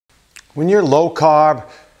When you're low carb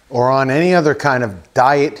or on any other kind of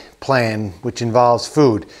diet plan which involves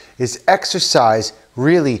food, is exercise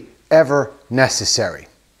really ever necessary?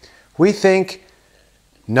 We think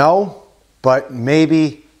no, but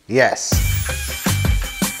maybe yes.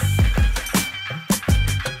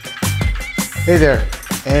 Hey there,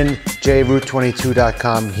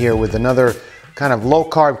 NJRoute22.com here with another kind of low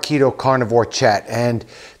carb keto carnivore chat, and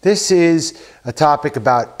this is a topic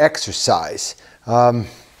about exercise.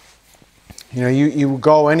 You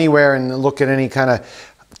go anywhere and look at any kind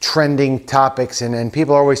of trending topics, and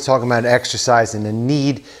people are always talking about exercise and the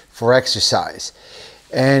need for exercise.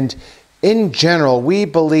 And in general, we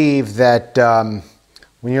believe that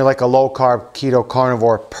when you're like a low carb keto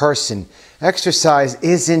carnivore person, exercise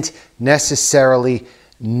isn't necessarily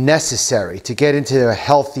necessary to get into a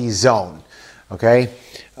healthy zone. Okay,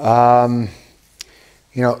 in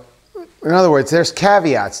other words, there's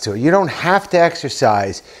caveats to it. You don't have to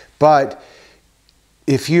exercise, but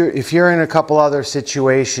if you're in a couple other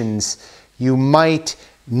situations, you might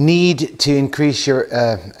need to increase your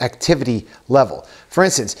activity level. For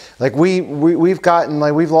instance, like we've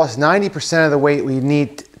lost 90% of the weight we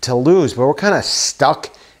need to lose, but we're kind of stuck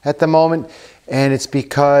at the moment, and it's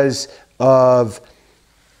because of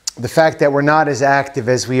the fact that we're not as active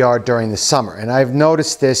as we are during the summer. And I've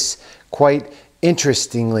noticed this quite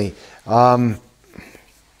interestingly.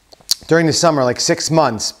 During the summer, like 6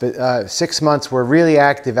 months, but 6 months we're really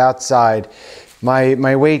active outside,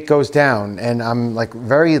 my weight goes down and I'm like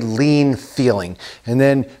very lean feeling. And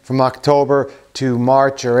then from October to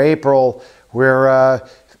March or April,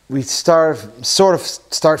 we sort of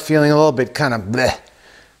start feeling a little bit kind of bleh.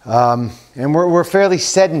 And we're fairly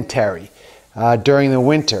sedentary during the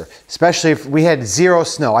winter, especially if we had zero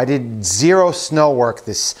snow. I did zero snow work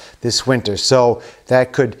this winter, so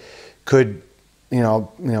that could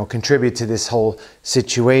contribute to this whole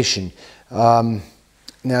situation.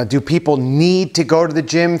 Now, do people need to go to the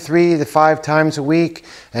gym 3 to 5 times a week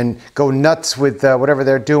and go nuts with whatever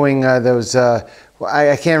they're doing?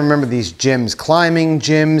 I can't remember these gyms, climbing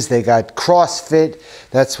gyms, they got CrossFit,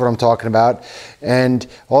 that's what I'm talking about, and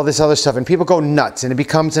all this other stuff. And people go nuts and it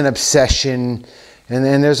becomes an obsession,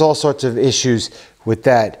 and there's all sorts of issues with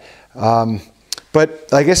that.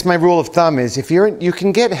 But I guess my rule of thumb is if you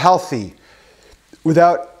can get healthy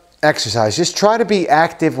without exercise. Just try to be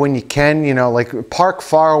active when you can, like park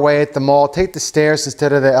far away at the mall, take the stairs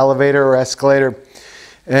instead of the elevator or escalator,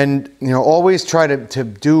 and always try to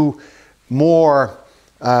do more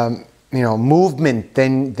movement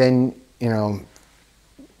than in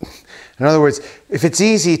other words, if it's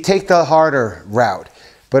easy, take the harder route.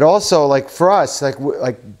 But also, like for us,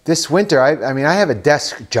 like this winter, I have a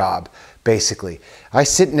desk job. Basically, I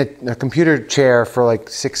sit in a computer chair for like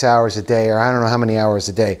 6 hours a day, or I don't know how many hours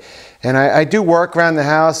a day. And I do work around the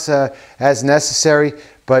house as necessary,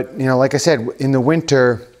 but like I said, in the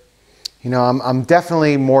winter, I'm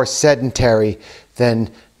definitely more sedentary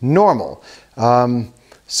than normal.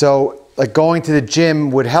 So like going to the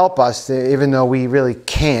gym would help us, even though we really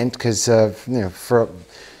can't because for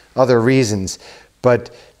other reasons.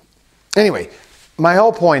 But anyway, my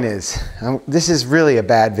whole point is, this is really a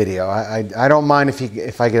bad video. I don't mind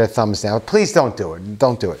if I get a thumbs down. Please don't do it.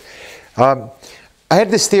 Don't do it. I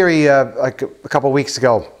had this theory like a couple weeks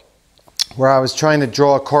ago where I was trying to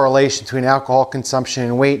draw a correlation between alcohol consumption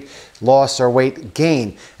and weight loss or weight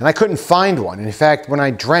gain, and I couldn't find one. And in fact, when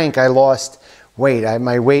I drank, I lost weight.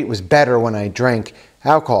 My weight was better when I drank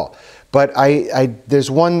alcohol. But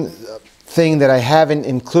there's one thing that I haven't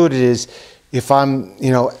included is if I'm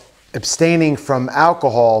abstaining from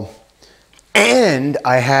alcohol and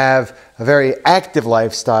I have a very active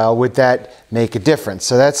lifestyle, would that make a difference?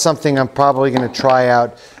 So that's something I'm probably going to try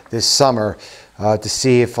out this summer to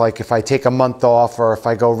see if I take a month off, or if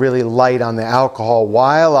I go really light on the alcohol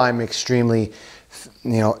while I'm extremely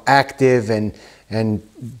active and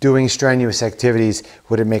doing strenuous activities,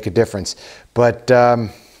 would it make a difference? But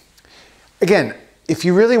again, if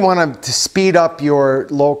you really want to speed up your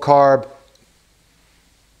low carb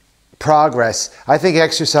progress, I think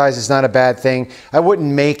exercise is not a bad thing. I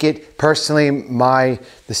wouldn't make it personally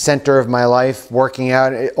the center of my life, working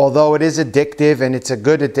out, although it is addictive, and it's a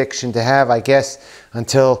good addiction to have, I guess,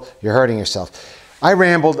 until you're hurting yourself. I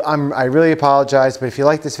rambled. I really apologize, but if you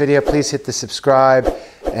like this video, please hit the subscribe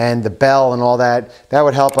and the bell and all that. That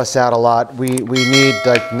would help us out a lot. We need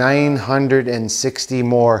like 960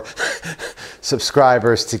 more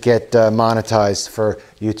subscribers to get monetized for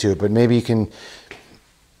YouTube, but maybe you can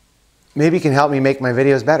help me make my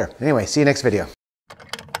videos better. Anyway, see you next video.